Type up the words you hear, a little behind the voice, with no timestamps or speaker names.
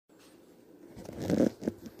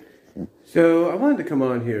So I wanted to come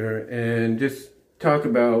on here and just talk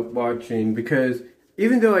about watching, because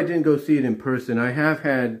even though I didn't go see it in person, I have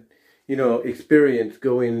had, experience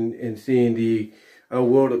going and seeing the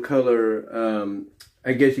World of Color,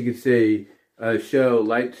 I guess you could say,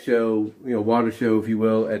 light show, water show, if you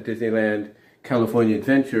will, at Disneyland California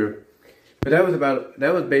Adventure. But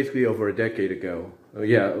that was basically over a decade ago.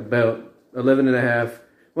 Yeah, about 11 and a half,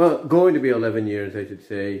 well, going to be 11 years, I should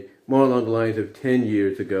say, more along the lines of 10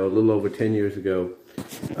 years ago, a little over 10 years ago.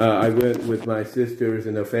 I went with my sisters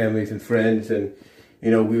and their families and friends, and,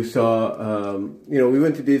 we saw, we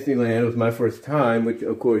went to Disneyland. It was my first time, which,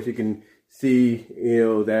 of course, you can see,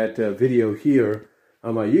 that video here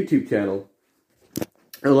on my YouTube channel,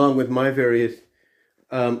 along with my various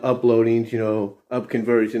uploadings, up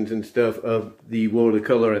conversions and stuff of the World of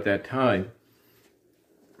Color at that time.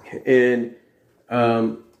 And,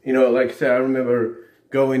 like I said, I remember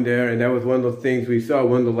going there, and that was one of the things we saw,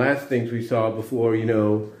 one of the last things we saw before,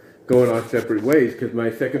 going our separate ways, because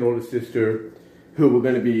my second oldest sister, who we're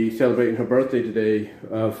going to be celebrating her birthday today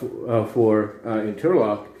for in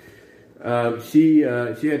Turlock, she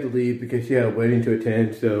had to leave because she had a wedding to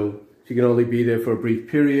attend, so she can only be there for a brief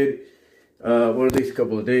period, or at least a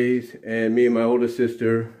couple of days. And me and my older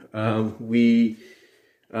sister, we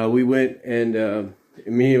went and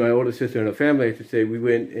me and my older sister and her family, I should say, we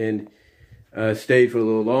went and stayed for a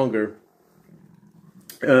little longer.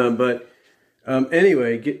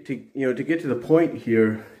 Anyway, to get to the point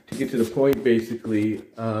here, basically,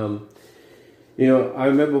 I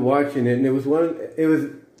remember watching it, and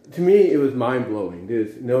to me, it was mind-blowing.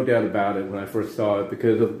 There's no doubt about it when I first saw it,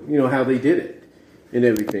 because of, how they did it and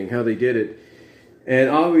everything, how they did it. And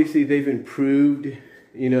obviously they've improved,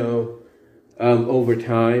 over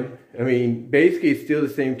time. I mean, basically it's still the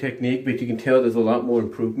same technique, but you can tell there's a lot more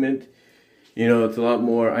improvement. It's a lot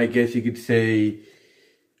more, I guess you could say,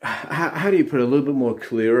 how do you put it, a little bit more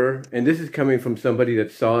clearer? And this is coming from somebody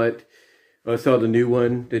that saw it, saw the new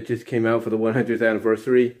one that just came out for the 100th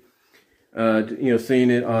anniversary, seeing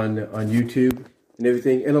it on YouTube and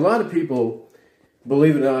everything. And a lot of people,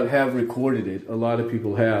 believe it or not, have recorded it. A lot of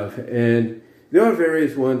people have. And there are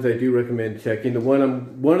various ones I do recommend checking. One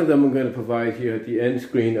of them I'm going to provide here at the end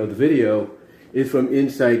screen of the video is from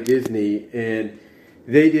Inside Disney, and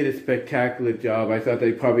they did a spectacular job. I thought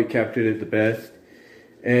they probably captured it the best.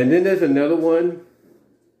 And then there's another one.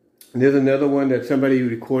 That somebody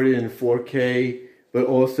recorded in 4K, but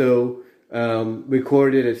also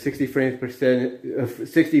recorded at 60 frames per second,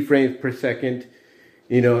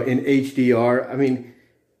 in HDR. I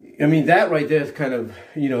mean that right there is kind of,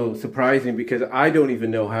 surprising, because I don't even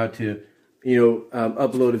know how to,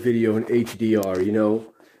 upload a video in HDR,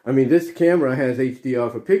 I mean, this camera has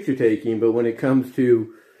HDR for picture taking, but when it comes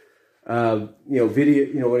to,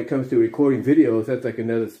 video, when it comes to recording videos, that's like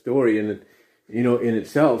another story in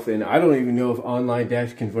itself. And I don't even know if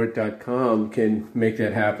online-convert.com can make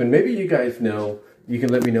that happen. Maybe you guys know. You can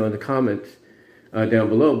let me know in the comments down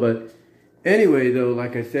below. But anyway, though,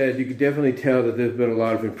 like I said, you can definitely tell that there's been a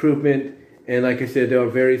lot of improvement. And like I said, there are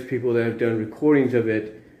various people that have done recordings of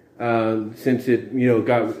it since it,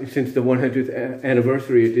 since the 100th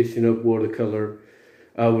anniversary edition of World of Color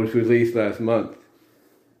was released last month.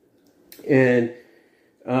 And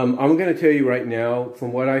I'm going to tell you right now,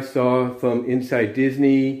 from what I saw from Inside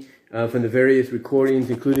Disney, from the various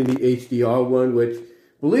recordings, including the HDR one, which,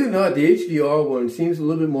 believe it or not, the HDR one seems a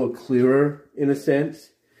little bit more clearer in a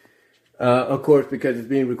sense. Of course, because it's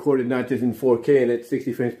being recorded not just in 4K and at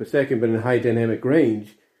 60 frames per second, but in high dynamic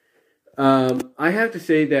range. I have to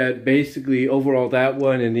say that basically overall that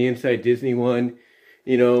one and the Inside Disney one,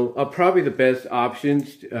 are probably the best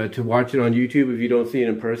options to watch it on YouTube if you don't see it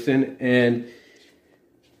in person. And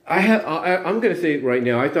I'm going to say it right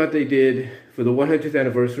now. I thought they did for the 100th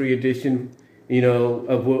anniversary edition,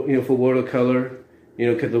 for World of Color,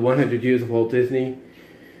 because the 100 years of Walt Disney.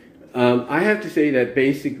 I have to say that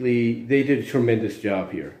basically they did a tremendous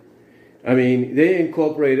job here. I mean, they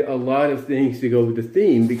incorporated a lot of things to go with the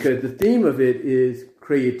theme, because the theme of it is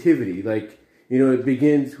creativity. Like, it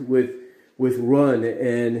begins with run,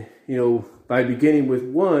 and, by beginning with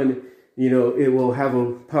one, it will have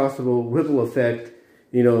a possible ripple effect,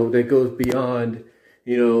 that goes beyond,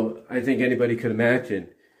 I think anybody could imagine.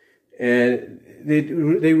 And they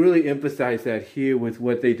really emphasize that here with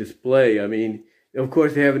what they display. I mean, of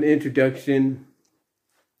course, they have an introduction,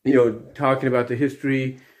 talking about the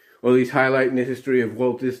history, or at least highlighting the history of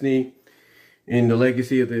Walt Disney and the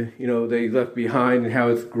legacy of they left behind and how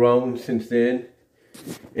it's grown since then.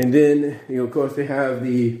 And then, of course, they have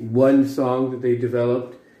the one song that they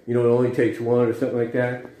developed, It Only Takes One or something like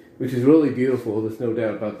that, which is really beautiful. There's no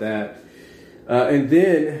doubt about that. And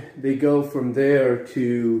then they go from there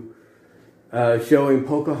to showing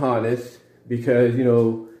Pocahontas, because, you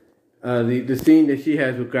know, the scene that she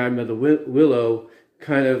has with Grandmother Willow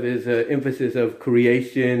kind of is an emphasis of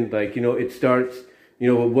creation. Like, you know, it starts, you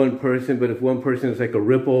know, with one person, but if one person is like a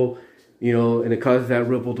ripple, you know, and it causes that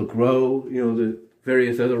ripple to grow, you know, the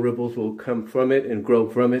various other ripples will come from it and grow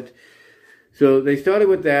from it. So they started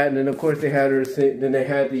with that, and then of course they had her sing, then they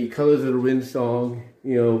had the Colors of the Wind song,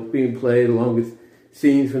 you know, being played along with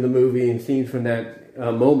scenes from the movie and scenes from that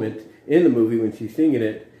moment in the movie when she's singing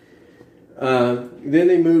it. Then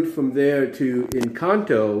they moved from there to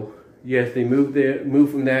Encanto. Yes, they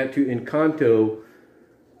moved from that to Encanto,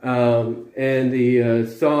 and the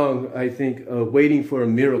song, I think, "Waiting for a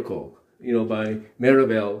Miracle," you know, by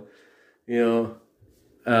Maribel, you know,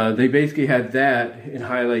 they basically had that in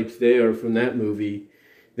highlights there from that movie.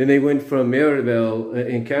 Then they went from Maribel,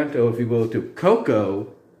 Encanto, if you will, to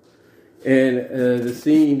Coco, and the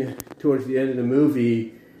scene towards the end of the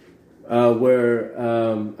movie where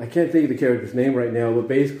I can't think of the character's name right now, but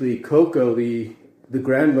basically Coco, the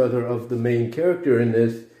grandmother of the main character in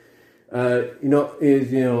this, you know,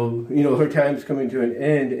 is, you know, her time's coming to an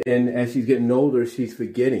end, and as she's getting older, she's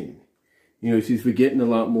forgetting. You know, she's forgetting a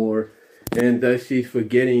lot more, and thus she's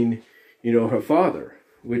forgetting, you know, her father,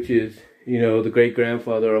 which is, you know, the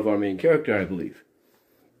great-grandfather of our main character, I believe.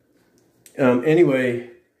 Anyway,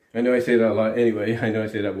 I know I say that a lot. Anyway, I know I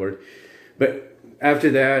say that word. But after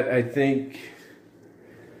that, I think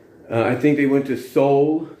they went to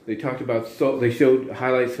Soul. They talked about Soul. They showed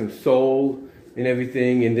highlights from Soul and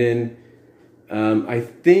everything. And then I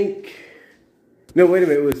think... No, wait a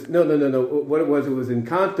minute. It was... No. What it was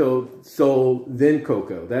Encanto, Soul, then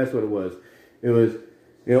Coco. That's what it was. It was,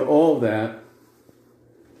 you know, all that.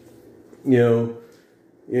 You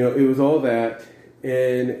know, it was all that.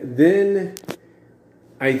 And then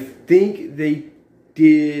I think they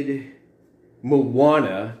did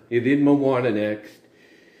Moana. They did Moana next.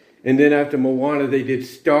 And then after Moana, they did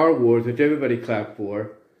Star Wars, which everybody clapped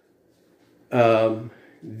for.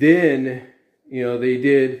 Then, you know, they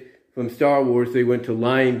did, from Star Wars, they went to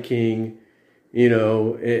Lion King, you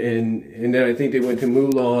know, and then I think they went to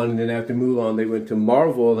Mulan, and then after Mulan, they went to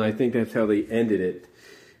Marvel, and I think that's how they ended it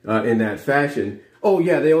in that fashion. Oh,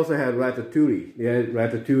 yeah, they also had Ratatouille. They had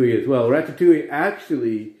Ratatouille as well. Ratatouille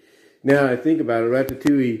actually, now I think about it,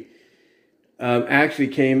 Ratatouille actually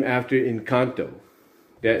came after Encanto.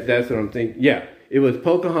 That's what I'm thinking. Yeah, it was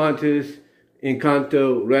Pocahontas,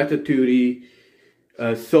 Encanto, Ratatouille,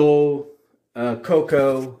 Soul,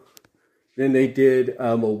 Coco. Then they did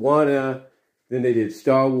Moana. Then they did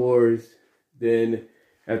Star Wars. Then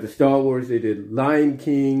after Star Wars, they did Lion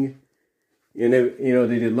King. And they, you know,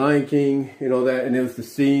 they did Lion King and all that. And there was the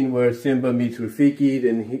scene where Simba meets Rafiki,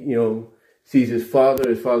 and he, you know, sees his father.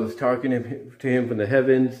 His father's talking to him from the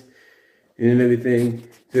heavens and everything.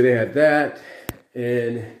 So they had that.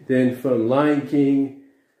 And then from Lion King,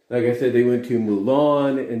 like I said, they went to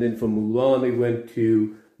Mulan. And then from Mulan, they went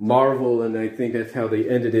to Marvel. And I think that's how they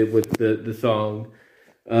ended it with the song,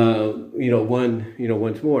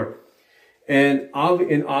 once more. And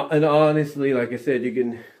honestly, like I said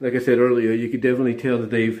earlier, you could definitely tell that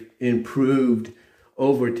they've improved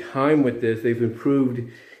over time with this. They've improved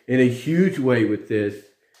in a huge way with this.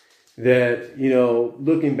 That, you know,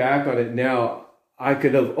 looking back on it now, I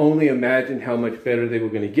could have only imagined how much better they were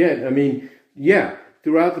going to get. I mean, yeah,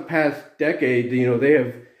 throughout the past decade, you know, they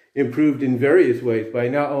have improved in various ways by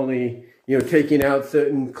not only, you know, taking out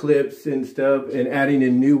certain clips and stuff and adding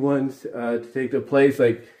in new ones to take their place,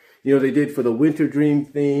 like, you know, they did for the Winter Dream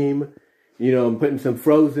theme, you know, and putting some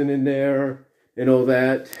Frozen in there and all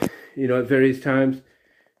that, you know, at various times.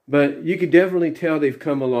 But you could definitely tell they've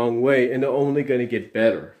come a long way, and they're only going to get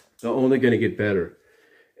better. They're only going to get better.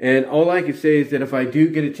 And all I can say is that if I do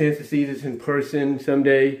get a chance to see this in person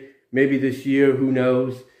someday, maybe this year, who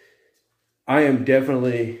knows, I am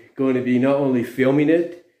definitely going to be not only filming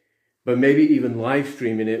it, but maybe even live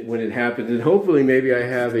streaming it when it happens. And hopefully maybe I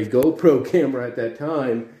have a GoPro camera at that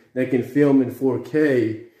time that can film in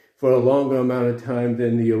 4K for a longer amount of time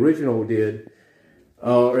than the original did.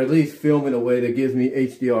 Or at least film in a way that gives me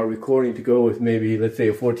HDR recording to go with maybe, let's say,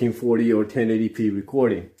 a 1440 or 1080p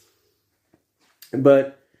recording.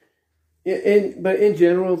 But in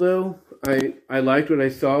general, though, I liked what I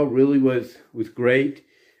saw. Really was great.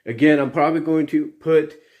 Again, I'm probably going to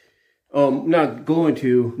put, not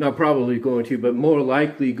probably going to, but more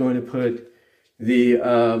likely going to put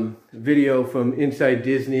the video from Inside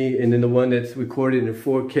Disney, and then the one that's recorded in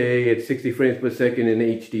 4K at 60 frames per second in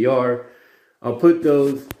HDR. I'll put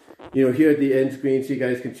those, you know, here at the end screen so you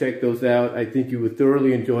guys can check those out. I think you would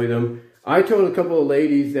thoroughly enjoy them. I told a couple of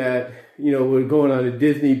ladies that, you know, we're going on a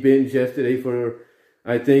Disney binge yesterday for,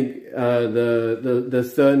 I think,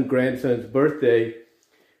 the grandson's birthday.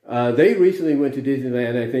 They recently went to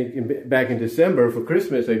Disneyland, I think, back in December for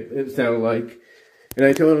Christmas, it sounded like. And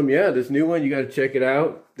I told them, yeah, this new one, you got to check it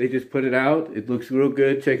out. They just put it out. It looks real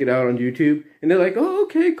good. Check it out on YouTube. And they're like, oh,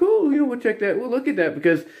 okay, cool. You know, we'll check that. We'll look at that.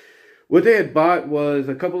 Because what they had bought was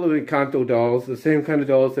a couple of Encanto dolls, the same kind of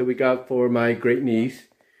dolls that we got for my great niece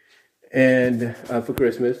and for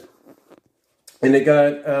Christmas. And they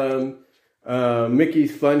got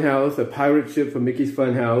Mickey's Funhouse, a pirate ship for Mickey's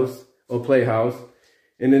Funhouse or Playhouse.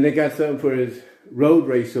 And then they got something for his Road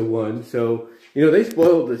Racer one. So, you know, they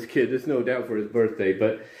spoiled this kid. There's no doubt for his birthday.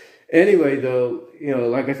 But anyway, though, you know,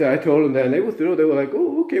 like I said, I told them that, and they were thrilled. They were like,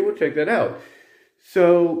 oh, okay, we'll check that out.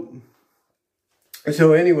 So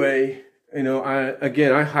anyway, you know,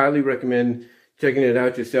 I highly recommend checking it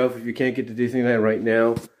out yourself if you can't get to Disneyland right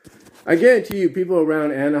now. I guarantee you, people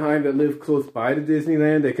around Anaheim that live close by to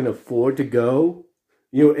Disneyland, they can afford to go,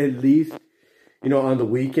 you know, at least, you know, on the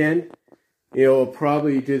weekend, you know,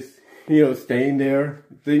 probably just, you know, staying there.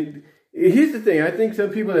 Here's the thing. I think some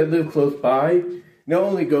people that live close by not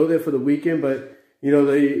only go there for the weekend, but, you know,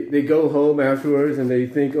 they go home afterwards and they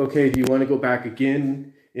think, okay, do you want to go back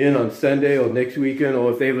again on Sunday or next weekend?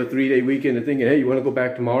 Or if they have a 3-day weekend, they're thinking, hey, you want to go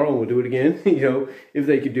back tomorrow and we'll do it again, you know, if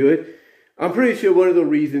they could do it. I'm pretty sure one of the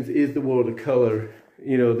reasons is the World of Color,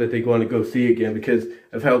 you know, that they want to go see again because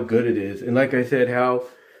of how good it is. And like I said, how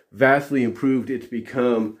vastly improved it's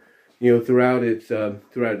become, you know, throughout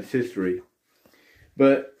its history.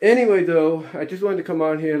 But anyway, though, I just wanted to come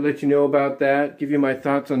on here and let you know about that, give you my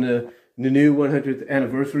thoughts on the new 100th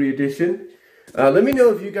anniversary edition. Let me know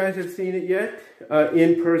if you guys have seen it yet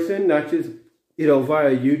in person, not just, you know,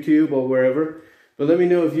 via YouTube or wherever. But let me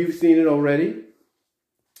know if you've seen it already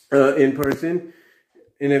in person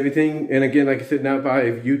and everything. And again, like I said, not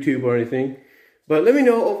via YouTube or anything. But let me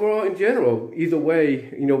know overall in general, either way,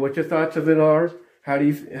 you know, what your thoughts of it are. How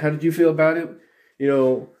did you feel about it? You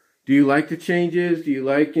know, do you like the changes? Do you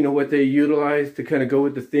like, you know, what they utilize to kind of go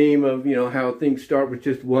with the theme of, you know, how things start with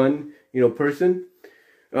just one, you know, person?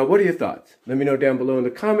 What are your thoughts? Let me know down below in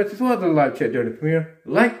the comments as well as in the live chat during the premiere.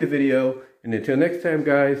 Like the video. And until next time,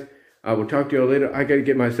 guys, I will talk to you all later. I got to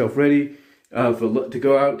get myself ready to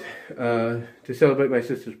go out to celebrate my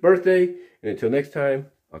sister's birthday. And until next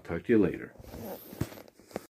time, I'll talk to you later.